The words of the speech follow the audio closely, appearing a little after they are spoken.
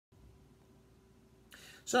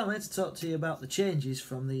So I'm here to talk to you about the changes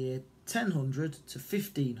from the year 1000 to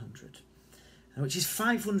 1500, which is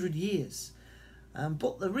 500 years.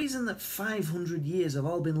 But the reason that 500 years have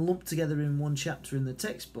all been lumped together in one chapter in the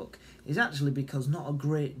textbook is actually because not a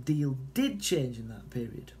great deal did change in that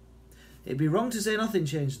period. It'd be wrong to say nothing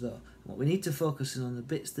changed though. What we need to focus on the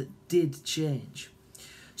bits that did change.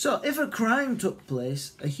 So if a crime took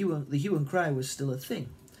place, the hue and cry was still a thing.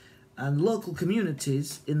 And local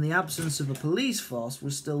communities, in the absence of a police force,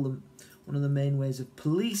 was still one of the main ways of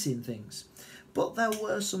policing things. But there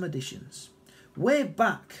were some additions. Way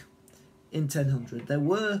back in 1000, there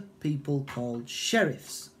were people called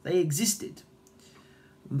sheriffs. They existed.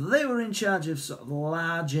 They were in charge of sort of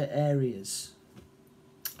larger areas.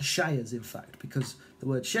 Shires, in fact, because the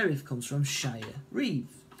word sheriff comes from shire, reeve.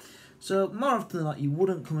 So more often than not, you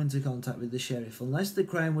wouldn't come into contact with the sheriff unless the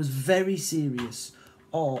crime was very serious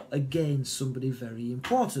or against somebody very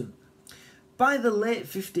important. By the late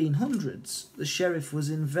 1500s, the sheriff was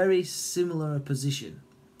in very similar a position.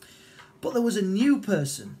 But there was a new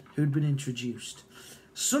person who'd been introduced.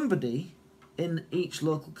 Somebody in each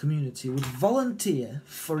local community would volunteer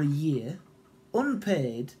for a year,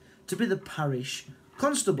 unpaid, to be the parish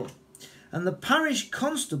constable. And the parish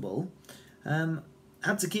constable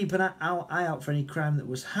had to keep an eye out for any crime that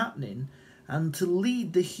was happening and to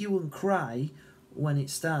lead the hue and cry when it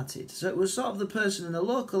started. So it was sort of the person in the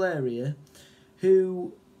local area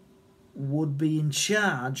who would be in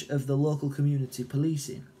charge of the local community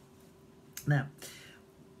policing. Now,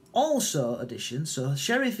 also addition, so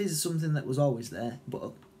sheriff is something that was always there, but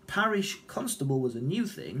a parish constable was a new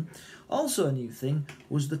thing. Also a new thing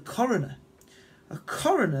was the coroner. A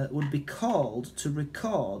coroner would be called to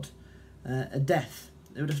record a death.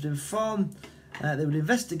 They would have to inform, they would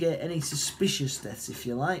investigate any suspicious deaths, if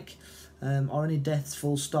you like, or any deaths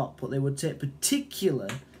full stop, but they would take particular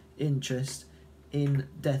interest in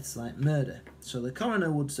deaths like murder. So the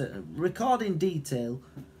coroner would say, record in detail,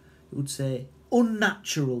 would say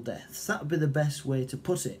unnatural deaths. That would be the best way to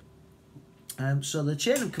put it. So the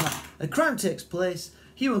chain of command, a crime takes place,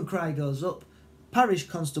 hue and cry goes up, parish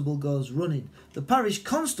constable goes running. The parish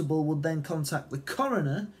constable would then contact the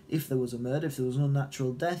coroner if there was a murder, if there was an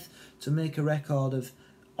unnatural death, to make a record of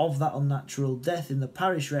that unnatural death in the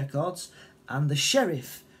parish records, and the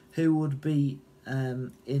sheriff, who would be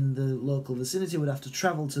in the local vicinity, would have to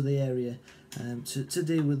travel to the area to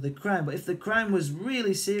deal with the crime. But if the crime was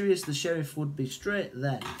really serious, the sheriff would be straight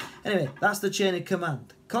there. Anyway, that's the chain of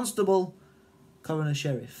command. Constable, coroner,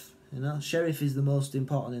 sheriff. You know, sheriff is the most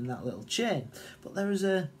important in that little chain. But there is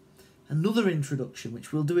another introduction,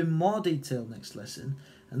 which we'll do in more detail next lesson,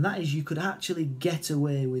 and that is you could actually get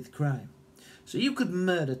away with crime. So you could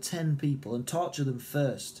murder 10 people and torture them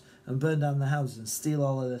first and burn down their houses and steal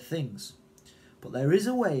all of their things. But there is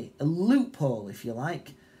a way, a loophole if you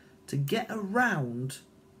like, to get around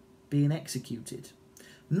being executed.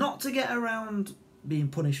 Not to get around being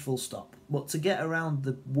punished full stop, but to get around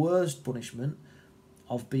the worst punishment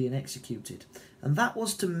of being executed. And that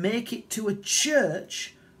was to make it to a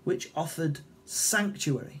church which offered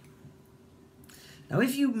sanctuary. Now,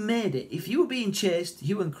 if you made it, if you were being chased,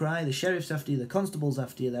 hue and cry, the sheriff's after you, the constable's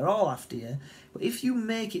after you, they're all after you, but if you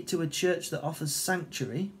make it to a church that offers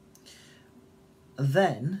sanctuary,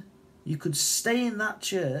 then you could stay in that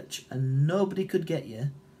church and nobody could get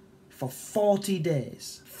you for 40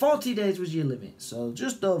 days. 40 days was your limit, so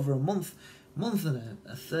just over a month and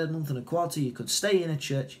a third, month and a quarter, you could stay in a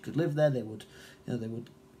church, you could live there, they would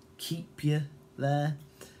keep you there.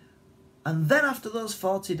 And then after those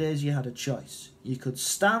 40 days, you had a choice. You could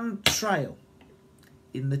stand trial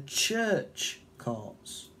in the church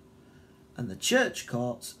courts. And the church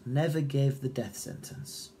courts never gave the death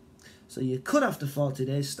sentence. So you could, after 40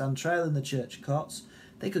 days, stand trial in the church courts.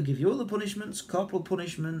 They could give you other punishments, corporal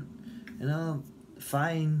punishment,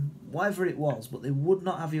 fine, whatever it was, but they would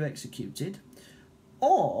not have you executed.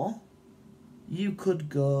 Or you could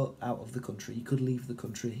go out of the country. You could leave the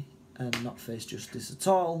country and not face justice at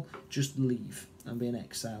all, just leave and be an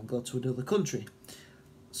exile, go to another country.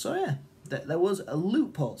 So yeah, there was a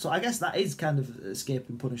loophole. So I guess that is kind of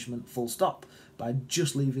escaping punishment full stop, by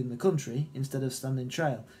just leaving the country instead of standing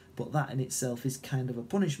trial. But that in itself is kind of a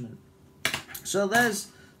punishment. So there's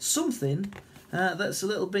something that's a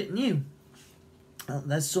little bit new.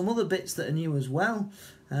 There's some other bits that are new as well,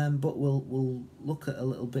 but we'll look at a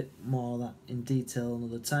little bit more of that in detail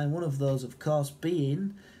another time. One of those, of course,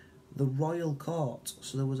 being the royal court.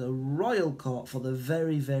 So there was a royal court for the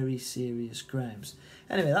very, very serious crimes.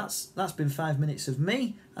 Anyway, that's been 5 minutes of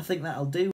me. I think that'll do.